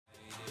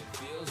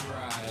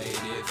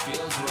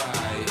feels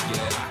right.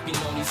 Yeah, I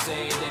can only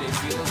say that it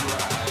feels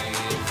right.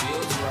 It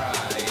feels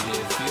right.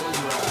 It feels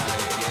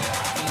right. Yeah,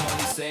 I can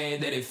only say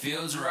that it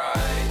feels right.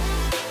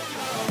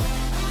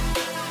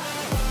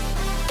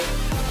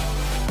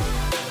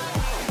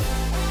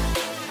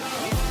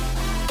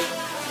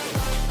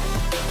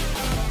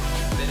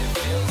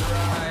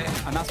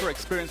 And that's where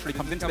experience really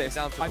comes into this.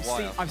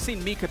 I've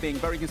seen Mika being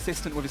very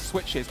consistent with his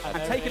switches and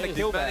taking the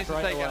kill there.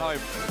 To take it home.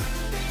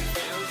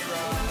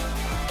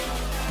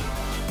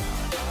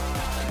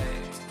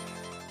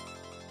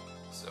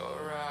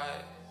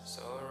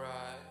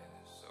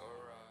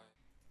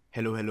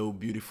 Hello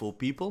beautiful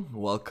people,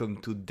 welcome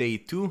to day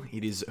 2.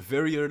 It is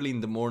very early in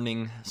the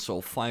morning,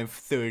 so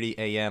 5:30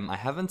 AM. I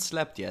haven't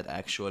slept yet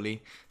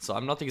actually, so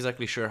I'm not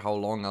exactly sure how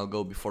long I'll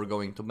go before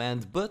going to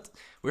bed, but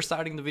we're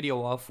starting the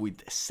video off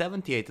with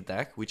 78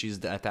 attack, which is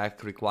the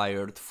attack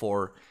required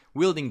for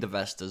wielding the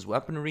Vesta's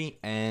weaponry,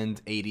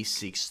 and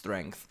 86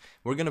 strength.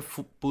 We're gonna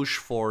push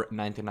for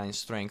 99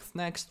 strength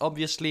next,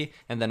 obviously,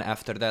 and then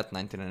after that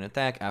 99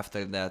 attack,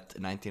 after that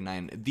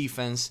 99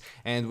 defense,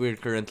 and we're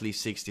currently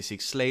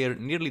 66 slayer,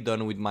 nearly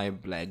done with my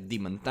black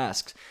demon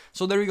tasks.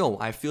 So there we go,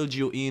 I filled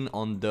you in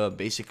on the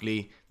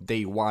basically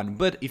day 1,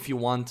 but if you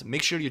want,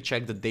 make sure you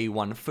check the day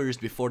 1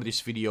 first before this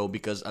video,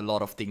 because a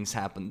lot of things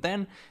happened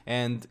then,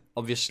 and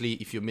obviously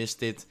if you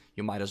missed it,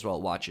 you might as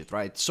well watch it,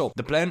 right? So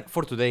the plan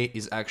for today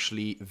is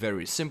actually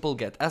very simple,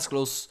 get as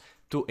close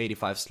to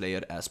 85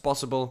 slayer as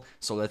possible,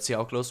 so let's see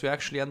how close we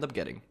actually end up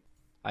getting.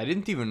 I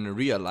didn't even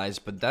realize,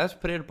 but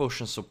that prayer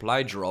potion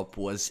supply drop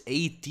was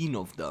 18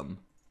 of them.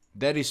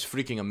 That is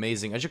freaking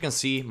amazing. As you can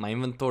see, my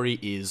inventory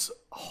is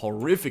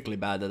horrifically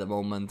bad at the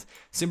moment,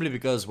 simply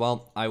because,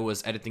 well, I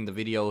was editing the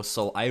video,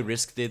 so I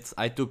risked it.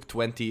 I took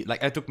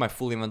I took my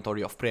full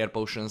inventory of prayer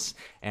potions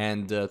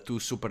and 2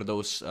 super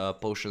dose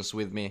potions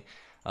with me.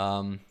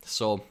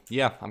 So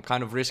yeah, I'm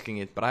kind of risking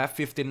it, but I have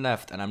 15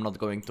 left and I'm not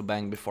going to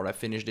bang before I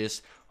finish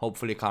this.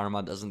 Hopefully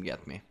karma doesn't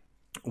get me.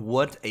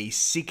 What a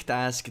sick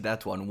task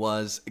that one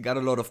was. Got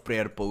a lot of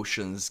prayer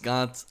potions,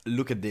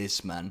 look at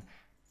this, man.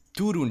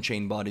 2 rune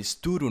chain bodies,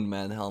 2 rune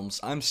mad helms.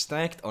 I'm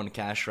stacked on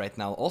cash right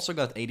now. Also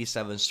got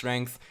 87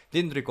 strength,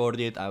 didn't record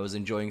it, I was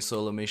enjoying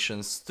solo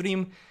missions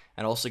stream,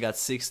 and also got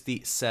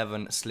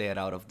 67 slayer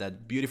out of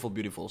that.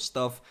 Beautiful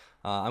stuff.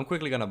 I'm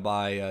quickly gonna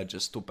buy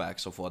just 2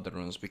 packs of water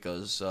runes,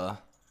 because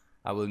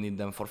I will need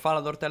them for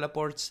Falador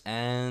teleports,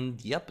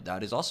 and yep,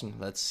 that is awesome.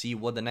 Let's see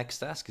what the next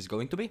task is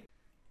going to be.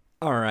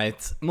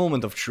 Alright,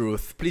 moment of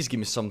truth. Please give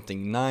me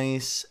something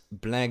nice.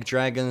 Black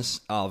dragons.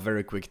 Oh,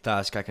 very quick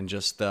task. I can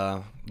just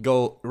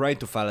go right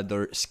to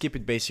Falador, skip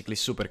it basically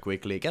super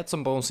quickly, get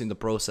some bones in the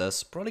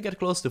process, probably get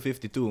close to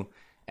 52,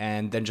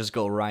 and then just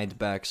go right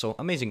back. So,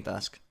 amazing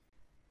task.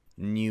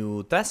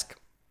 New task.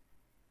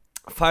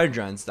 Fire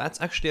giants. That's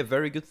actually a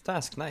very good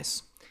task.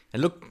 Nice.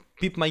 And look,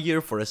 peep my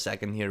gear for a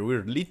second here.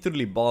 We're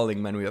literally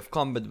balling, man. We have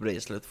combat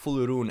bracelet,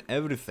 full rune,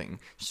 everything.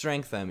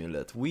 Strength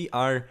amulet. We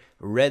are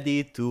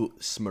ready to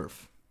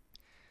smurf.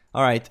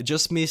 Alright,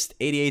 just missed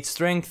 88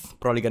 strength.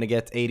 Probably gonna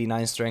get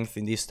 89 strength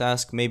in this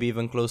task. Maybe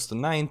even close to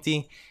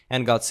 90.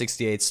 And got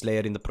 68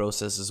 slayer in the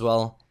process as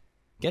well.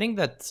 Getting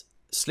that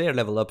slayer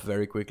level up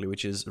very quickly,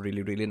 which is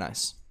really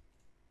nice.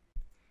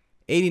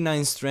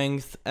 89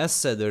 strength, as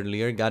said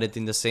earlier, got it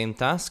in the same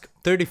task.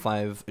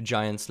 35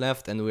 giants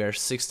left and we are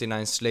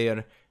 69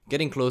 slayer,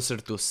 getting closer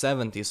to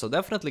 70, so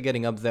definitely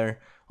getting up there,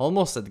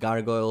 almost at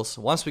gargoyles.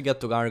 Once we get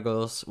to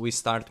gargoyles, we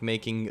start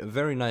making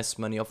very nice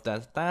money off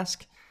that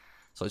task.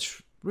 So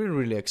it's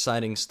really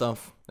exciting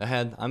stuff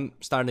ahead. I'm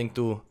starting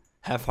to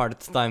have hard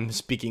time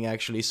speaking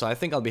actually, so I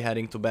think I'll be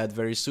heading to bed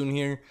very soon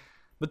here.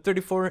 But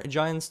 34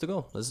 giants to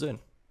go, let's do it.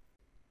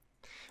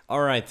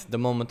 Alright, the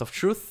moment of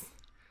truth.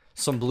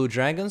 Some blue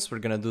dragons, we're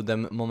gonna do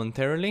them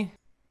momentarily.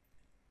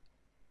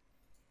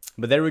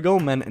 But there we go,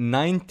 man,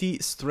 90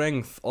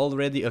 strength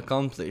already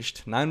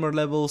accomplished. 9 more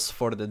levels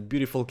for that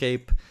beautiful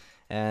cape,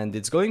 and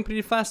it's going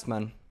pretty fast,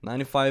 man.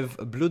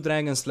 95 blue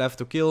dragons left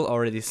to kill,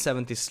 already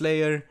 70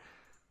 slayer.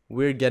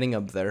 We're getting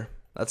up there.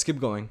 Let's keep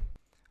going.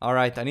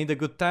 Alright, I need a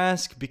good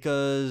task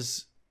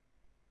because...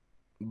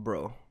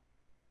 Bro.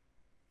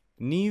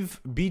 Neve,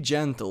 be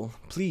gentle.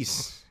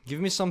 Please, give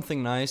me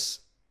something nice.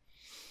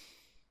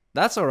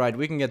 That's alright,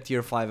 we can get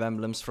tier 5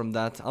 emblems from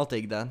that, I'll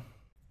take that.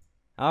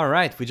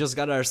 Alright, we just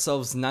got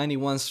ourselves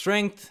 91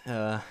 strength,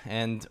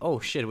 and oh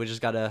shit, we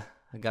just got a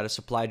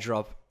supply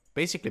drop,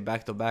 basically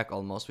back to back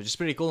almost, which is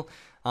pretty cool.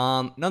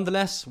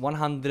 Nonetheless,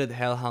 100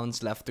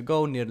 hellhounds left to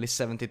go, nearly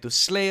 72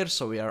 slayer,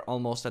 so we are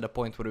almost at a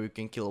point where we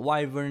can kill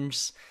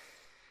wyverns.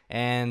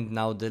 And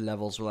now the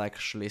levels will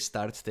actually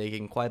start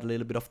taking quite a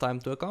little bit of time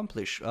to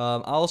accomplish.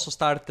 I also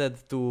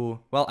started to,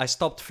 well, I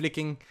stopped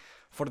flicking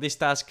for this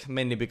task,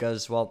 mainly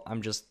because, well,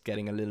 I'm just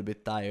getting a little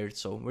bit tired,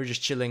 so we're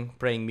just chilling,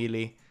 praying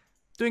melee,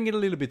 doing it a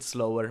little bit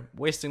slower,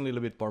 wasting a little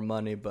bit more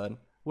money, but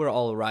we're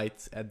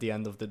alright at the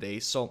end of the day,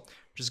 so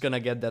just gonna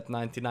get that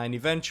 99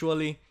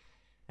 eventually,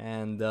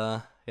 and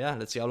yeah,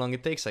 let's see how long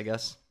it takes, I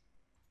guess.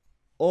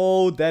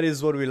 Oh, that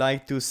is what we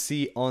like to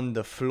see on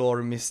the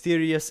floor.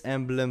 Mysterious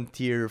Emblem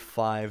Tier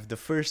 5, the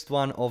first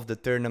one of the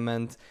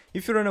tournament.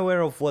 If you're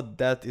unaware of what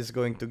that is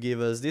going to give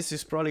us, this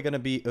is probably going to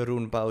be a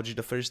rune pouch.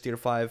 The first Tier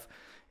 5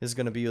 is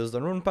going to be used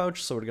on rune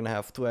pouch, so we're going to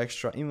have 2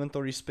 extra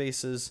inventory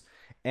spaces.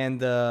 And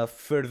the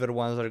further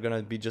ones are going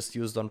to be just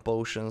used on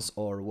potions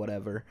or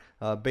whatever.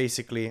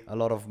 Basically, a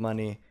lot of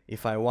money.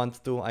 If I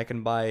want to, I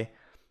can buy,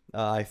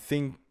 I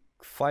think,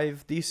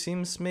 5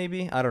 D-Sims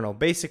maybe? I don't know.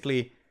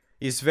 Basically,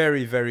 it's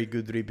very, very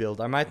good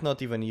rebuild. I might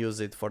not even use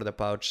it for the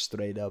pouch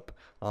straight up,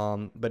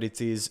 but it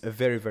is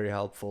very, very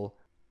helpful.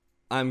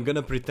 I'm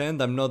gonna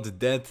pretend I'm not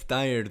that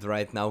tired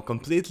right now.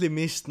 Completely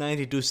missed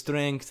 92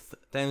 strength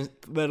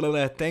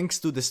thanks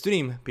to the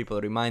stream. People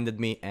reminded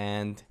me,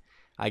 and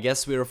I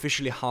guess we're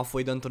officially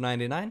halfway done to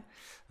 99.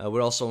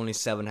 We're also only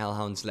 7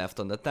 Hellhounds left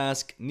on the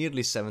task,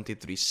 nearly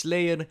 73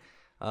 Slayer.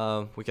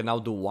 We can now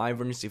do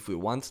Wyverns if we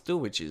want to,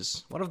 which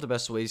is one of the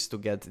best ways to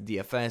get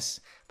DFS,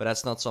 but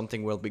that's not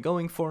something we'll be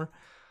going for.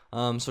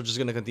 So just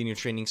gonna continue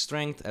training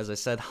strength, as I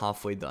said,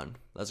 halfway done.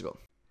 Let's go.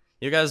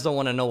 You guys don't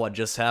want to know what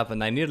just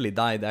happened. I nearly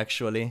died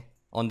actually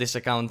on this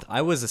account.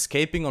 I was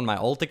escaping on my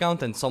alt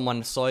account and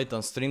someone saw it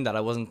on stream that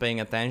I wasn't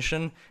paying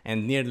attention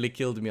and nearly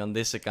killed me on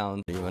this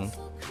account even.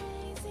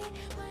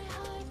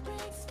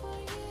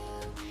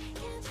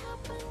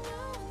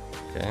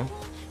 Okay.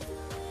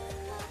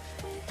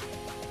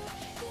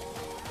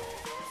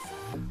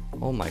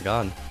 Oh my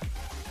god.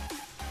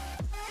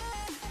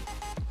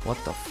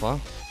 What the fuck?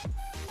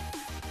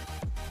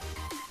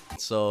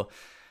 So,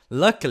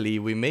 luckily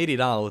we made it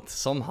out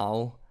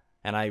somehow,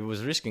 and I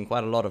was risking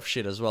quite a lot of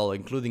shit as well,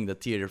 including the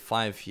tier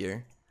 5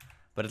 here.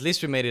 But at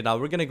least we made it out.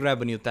 We're gonna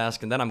grab a new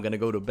task and then I'm gonna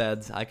go to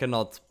bed. I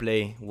cannot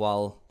play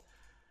while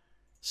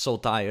so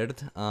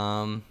tired.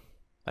 But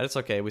it's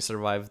okay, we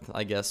survived,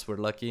 I guess, we're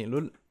lucky.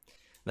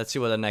 Let's see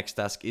what the next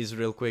task is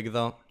real quick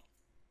though.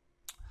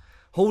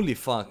 Holy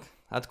fuck,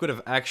 that could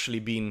have actually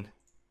been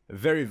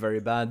very, very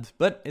bad,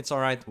 but it's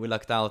alright, we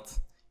lucked out.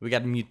 We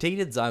got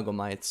mutated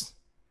Zygomites.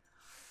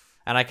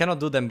 And I cannot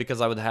do them because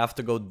I would have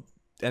to go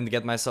and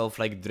get myself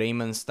like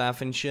Drayman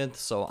staff and shit,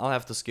 so I'll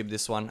have to skip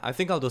this one. I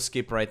think I'll do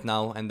skip right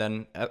now, and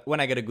then when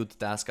I get a good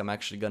task, I'm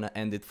actually gonna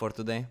end it for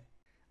today.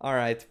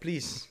 Alright,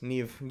 please,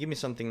 Neve, give me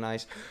something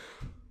nice.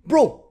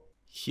 Bro!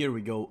 Here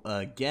we go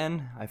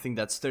again. I think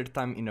that's 3rd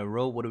time in a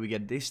row. What do we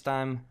get this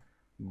time?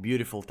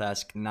 Beautiful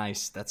task.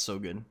 Nice, that's so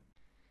good.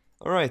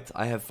 Alright,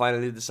 I have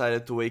finally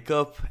decided to wake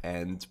up,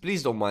 and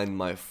please don't mind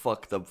my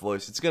fucked up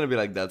voice. It's gonna be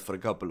like that for a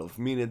couple of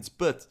minutes,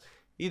 but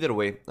either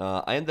way,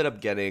 I ended up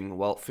getting,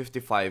 well,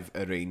 55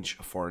 range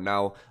for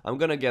now. I'm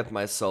gonna get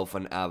myself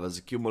an Ava's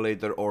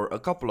accumulator or a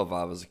couple of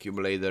Ava's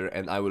accumulator,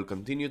 and I will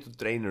continue to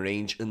train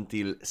range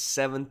until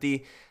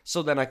 70,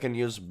 so then I can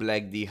use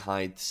Black D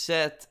height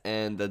set,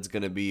 and that's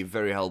gonna be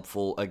very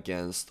helpful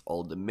against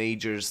all the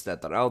majors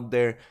that are out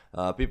there.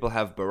 People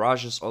have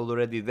barrages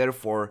already,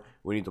 therefore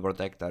we need to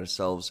protect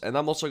ourselves, and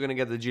I'm also gonna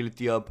get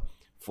agility up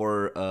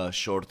for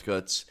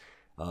shortcuts.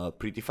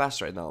 Pretty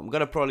fast right now. I'm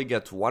gonna probably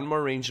get 1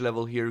 more range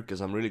level here because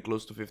I'm really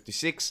close to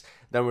 56.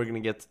 Then we're gonna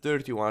get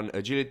 31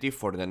 agility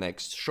for the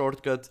next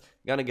shortcut.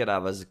 Gonna get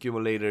Ava's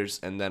accumulators,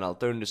 and then I'll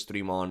turn the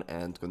stream on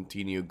and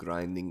continue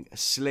grinding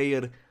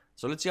Slayer.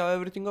 So let's see how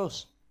everything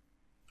goes.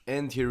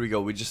 And here we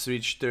go, we just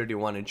reached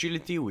 31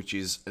 agility, which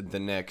is the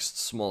next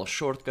small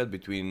shortcut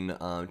between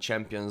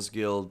Champions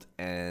Guild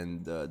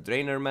and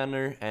Drainer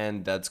Manor,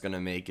 and that's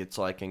gonna make it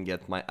so I can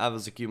get my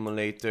Ava's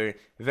accumulator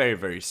very,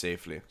 very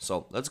safely.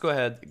 So let's go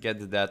ahead,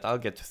 get that. I'll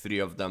get 3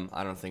 of them.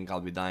 I don't think I'll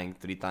be dying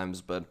 3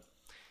 times, but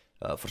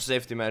for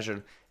safety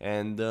measure.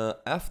 And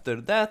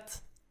after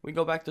that, we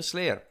go back to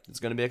Slayer.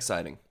 It's gonna be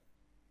exciting.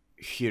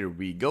 Here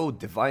we go,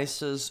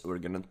 devices. We're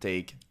gonna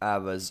take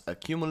Ava's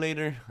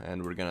accumulator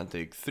and we're gonna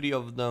take 3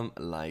 of them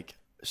like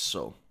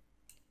so.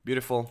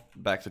 Beautiful,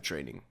 back to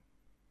training.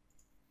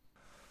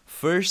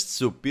 First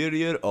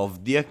superior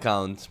of the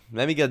account.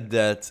 Let me get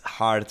that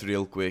heart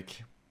real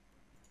quick.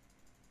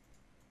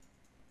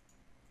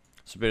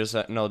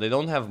 Superior, no, they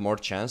don't have more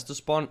chance to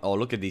spawn. Oh,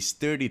 look at these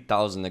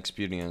 30,000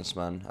 experience,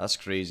 man. That's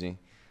crazy.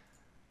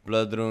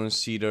 Blood rune,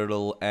 sea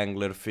turtle,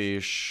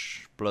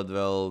 anglerfish,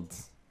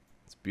 bloodveld.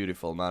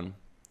 Beautiful, man.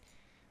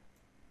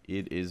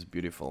 It is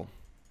beautiful.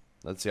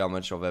 Let's see how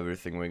much of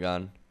everything we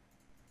got.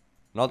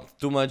 Not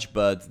too much,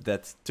 but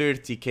that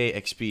 30k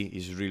XP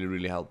is really,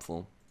 really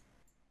helpful.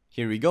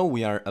 Here we go,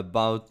 we are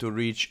about to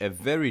reach a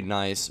very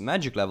nice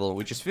magic level,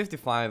 which is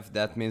 55.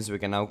 That means we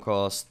can now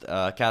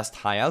cast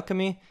High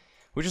Alchemy,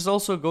 which is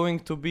also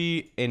going to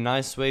be a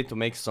nice way to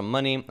make some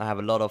money. I have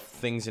a lot of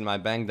things in my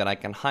bank that I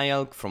can High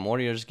Alch from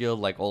Warriors Guild,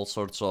 like all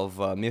sorts of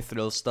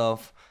mithril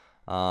stuff.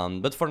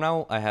 But for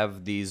now, I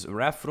have these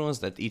Wrath runes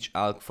that each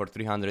alch for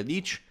 300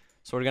 each,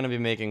 so we're gonna be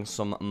making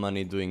some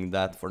money doing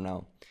that for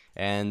now.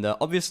 And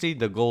obviously,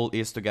 the goal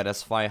is to get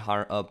as high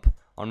up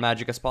on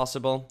magic as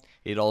possible.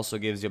 It also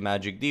gives you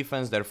magic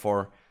defense,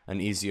 therefore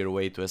an easier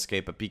way to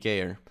escape a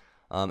PKer.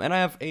 And I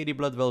have 80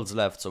 blood welds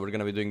left, so we're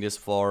gonna be doing this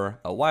for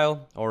a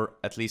while, or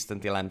at least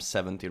until I'm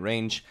 70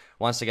 range,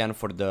 once again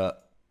for the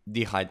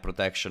D-height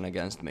protection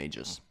against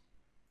mages.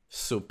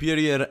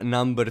 Superior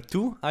number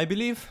 2, I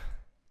believe.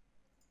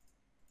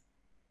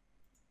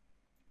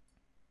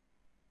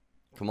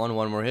 Come on,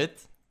 one more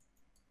hit.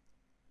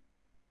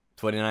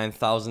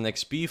 29,000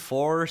 XP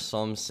for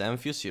some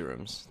Samphio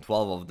serums.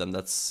 12 of them,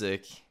 that's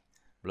sick.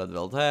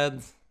 Bloodwelt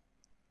head.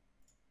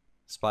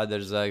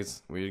 Spider's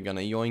eggs. We're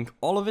gonna yoink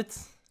all of it.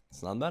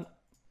 It's not bad.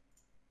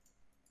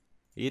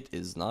 It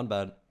is not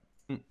bad.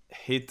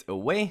 Hit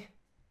away.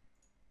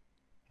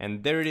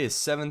 And there it is,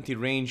 70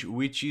 range,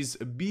 which is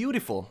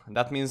beautiful.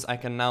 That means I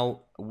can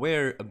now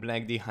wear a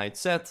Black D height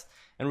set,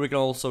 and we can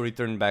also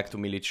return back to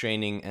melee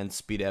training and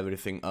speed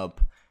everything up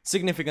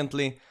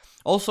significantly.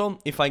 Also,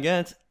 if I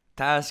get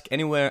task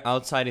anywhere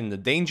outside in the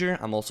danger,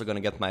 I'm also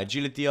gonna get my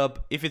agility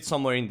up. If it's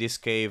somewhere in this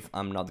cave,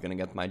 I'm not gonna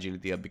get my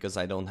agility up because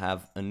I don't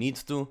have a need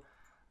to.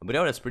 But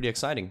yeah, that's pretty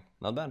exciting,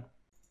 not bad.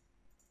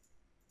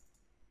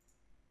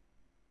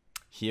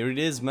 Here it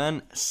is,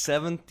 man,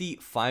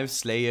 75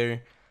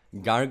 Slayer.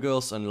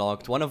 Gargoyles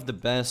unlocked, one of the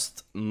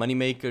best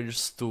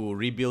moneymakers to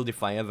rebuild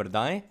if I ever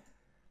die.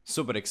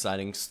 Super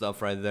exciting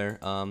stuff right there.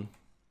 And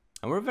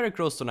we're very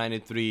close to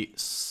 93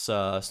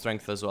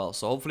 strength as well.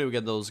 So hopefully we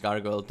get those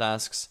gargoyle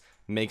tasks,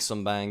 make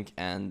some bank,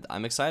 and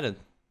I'm excited.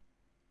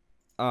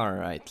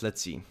 Alright,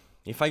 let's see.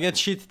 If I get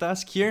shit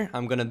task here,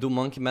 I'm gonna do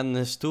Monkey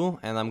Madness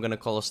 2, and I'm gonna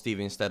call Steve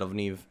instead of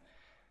Neve.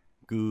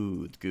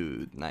 Good,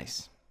 good,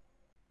 nice.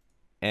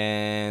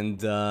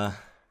 And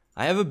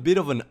I have a bit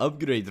of an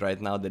upgrade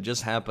right now that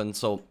just happened.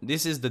 So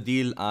this is the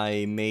deal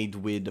I made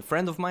with a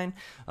friend of mine.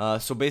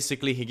 So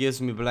basically he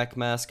gives me Black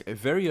Mask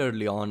very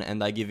early on,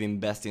 and I give him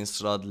Best in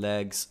Slot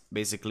legs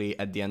basically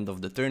at the end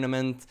of the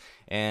tournament.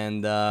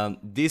 And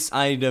this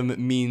item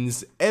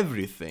means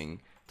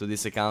everything to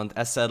this account,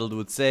 as Settled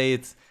would say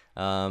it.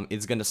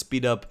 It's gonna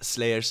speed up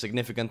Slayer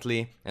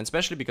significantly, and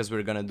especially because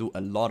we're gonna do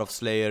a lot of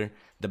Slayer,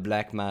 the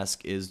Black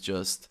Mask is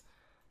just...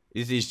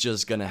 it is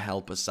just gonna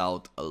help us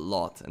out a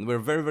lot. And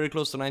we're very, very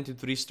close to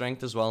 93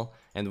 strength as well.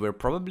 And we're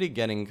probably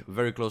getting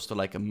very close to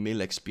like a mil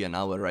XP an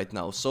hour right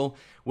now. So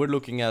we're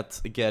looking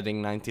at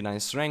getting 99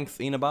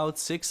 strength in about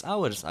 6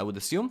 hours, I would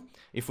assume.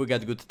 If we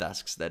get good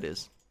tasks, that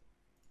is.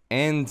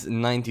 And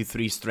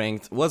 93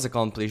 strength was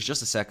accomplished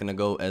just a second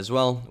ago as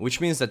well.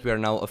 Which means that we are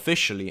now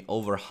officially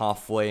over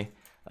halfway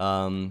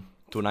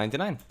to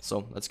 99.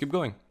 So let's keep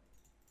going.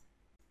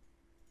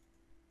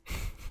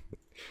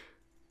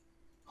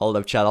 Hold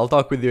up, chat, I'll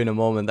talk with you in a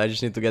moment. I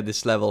just need to get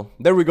this level.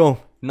 There we go,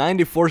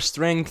 94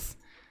 strength.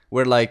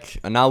 We're like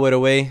an hour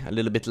away, a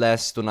little bit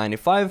less to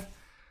 95.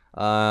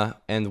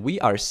 And we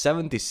are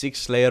 76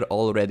 Slayer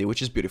already,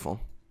 which is beautiful.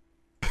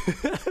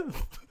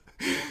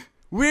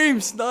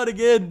 Worms, not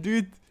again,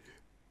 dude.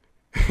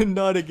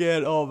 Not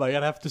again. Oh my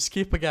god, I have to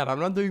skip again. I'm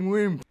not doing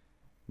Worm.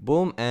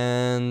 Boom,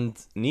 and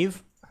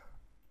Neve.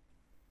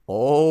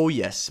 Oh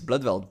yes,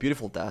 Bloodwelt,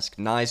 beautiful task.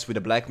 Nice, with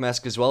a Black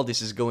Mask as well.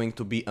 This is going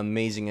to be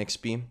amazing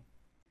XP.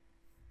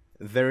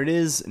 There it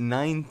is,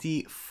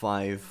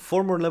 95.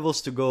 4 more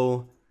levels to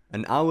go,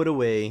 an hour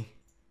away.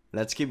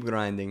 Let's keep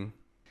grinding.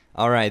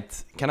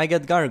 Alright, can I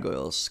get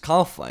gargoyles?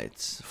 Cow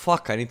fights.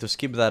 Fuck, I need to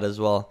skip that as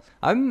well.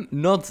 I'm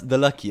not the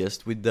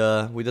luckiest with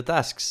the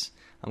tasks.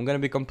 I'm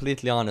gonna be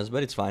completely honest,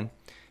 but it's fine.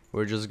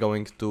 We're just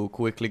going to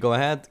quickly go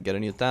ahead, get a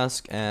new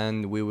task,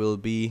 and we will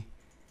be...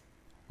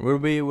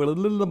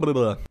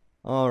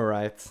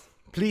 Alright,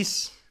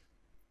 please.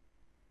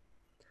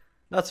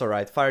 That's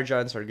alright, fire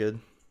giants are good.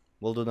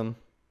 We'll do them.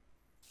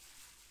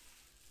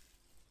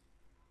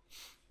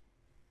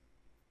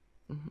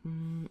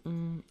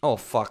 Oh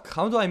fuck,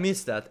 how do I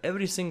miss that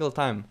every single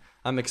time?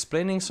 I'm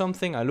explaining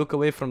something, I look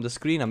away from the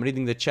screen, I'm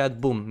reading the chat,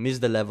 boom, miss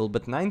the level.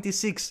 But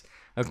 96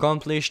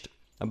 accomplished,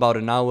 about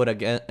an hour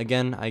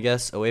again, I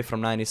guess, away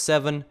from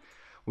 97.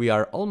 We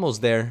are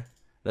almost there,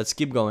 let's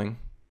keep going.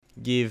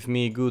 Give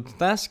me good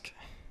task.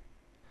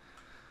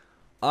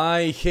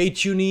 I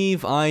hate you,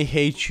 Neve, I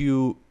hate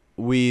you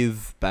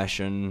with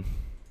passion.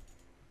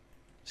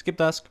 Skip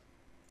task.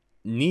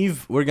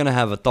 Neve, we're gonna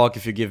have a talk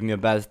if you give me a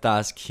bad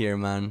task here,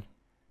 man.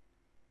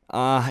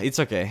 It's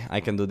okay,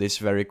 I can do this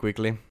very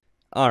quickly.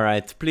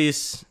 Alright,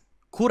 please.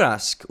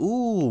 Kurask.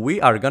 Ooh,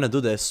 we are gonna do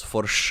this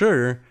for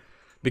sure,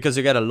 because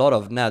you get a lot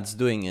of nads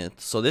doing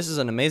it. So this is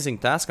an amazing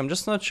task. I'm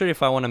just not sure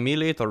if I want to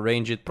melee it or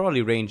range it.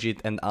 Probably range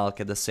it and alch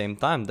at the same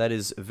time. That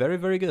is very,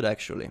 very good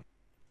actually.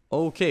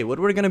 Okay, what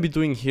we're gonna be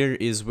doing here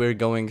is we're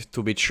going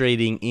to be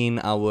trading in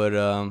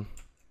our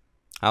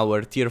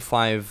tier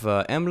 5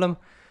 emblem.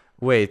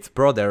 Wait,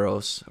 broad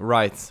arrows.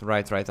 Right.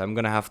 I'm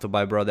gonna have to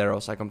buy broad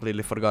arrows. I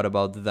completely forgot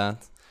about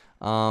that.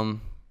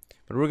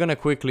 But we're gonna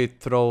quickly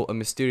throw a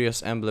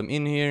mysterious emblem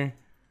in here,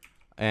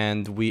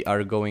 and we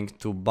are going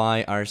to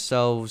buy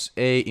ourselves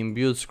a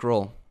imbued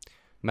scroll,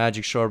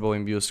 magic shortbow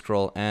imbued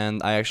scroll,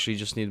 and I actually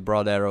just need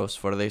broad arrows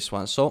for this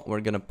one. So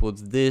we're gonna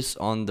put this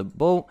on the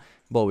bow.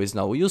 Bow is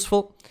now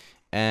useful,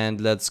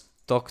 and let's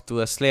talk to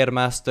a Slayer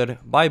Master.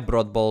 Buy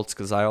broad bolts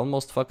because I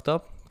almost fucked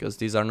up, because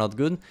these are not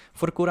good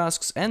for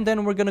Kurasks. And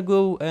then we're gonna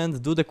go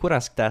and do the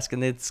Kurask task,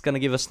 and it's gonna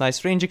give us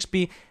nice range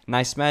XP,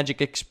 nice magic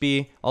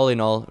XP, all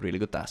in all, really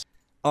good task.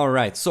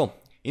 Alright, so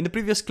In the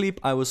previous clip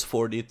I was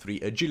 43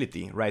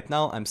 agility, right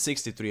now I'm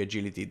 63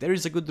 agility. There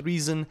is a good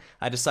reason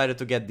I decided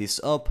to get this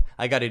up.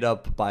 I got it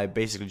up by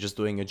basically just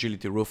doing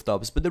agility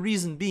rooftops, but the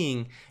reason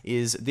being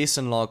is this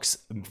unlocks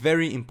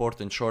very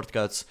important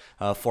shortcuts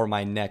for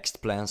my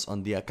next plans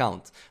on the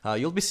account.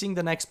 You'll be seeing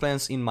the next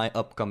plans in my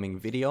upcoming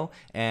video,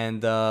 and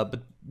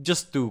but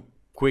just to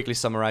quickly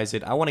summarize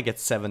it, I want to get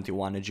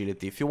 71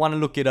 agility. If you want to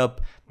look it up,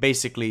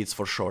 basically it's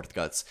for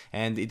shortcuts,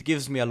 and it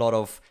gives me a lot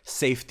of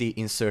safety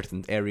in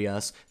certain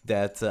areas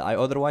that I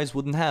otherwise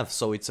wouldn't have.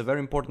 So it's a very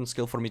important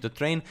skill for me to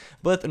train,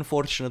 but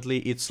unfortunately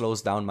it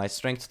slows down my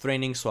strength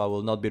training, so I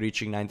will not be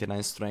reaching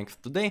 99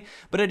 strength today,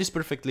 but that is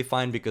perfectly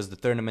fine because the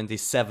tournament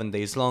is 7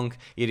 days long.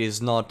 It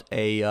is not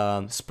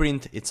a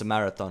sprint, it's a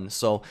marathon,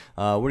 so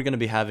we're gonna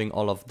be having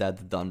all of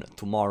that done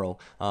tomorrow.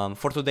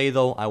 For today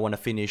though, I want to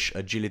finish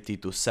agility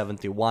to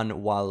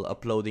 71 while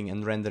uploading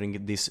and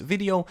rendering this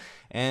video,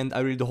 and I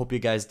really do hope you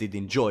guys did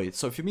enjoy it.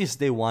 So if you missed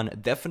day 1,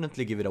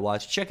 definitely give it a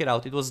watch, check it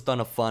out, it was a ton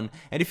of fun.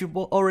 And if you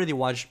already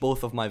watched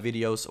both of my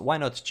videos, why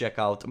not check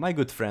out my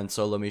good friend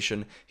Solo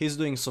Mission. He's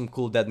doing some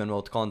cool Deadman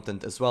mode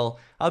content as well.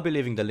 I'll be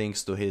leaving the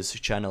links to his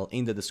channel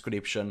in the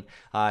description.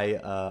 I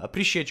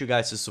appreciate you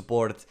guys'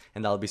 support,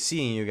 and I'll be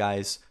seeing you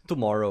guys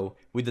tomorrow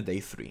with the day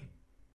 3.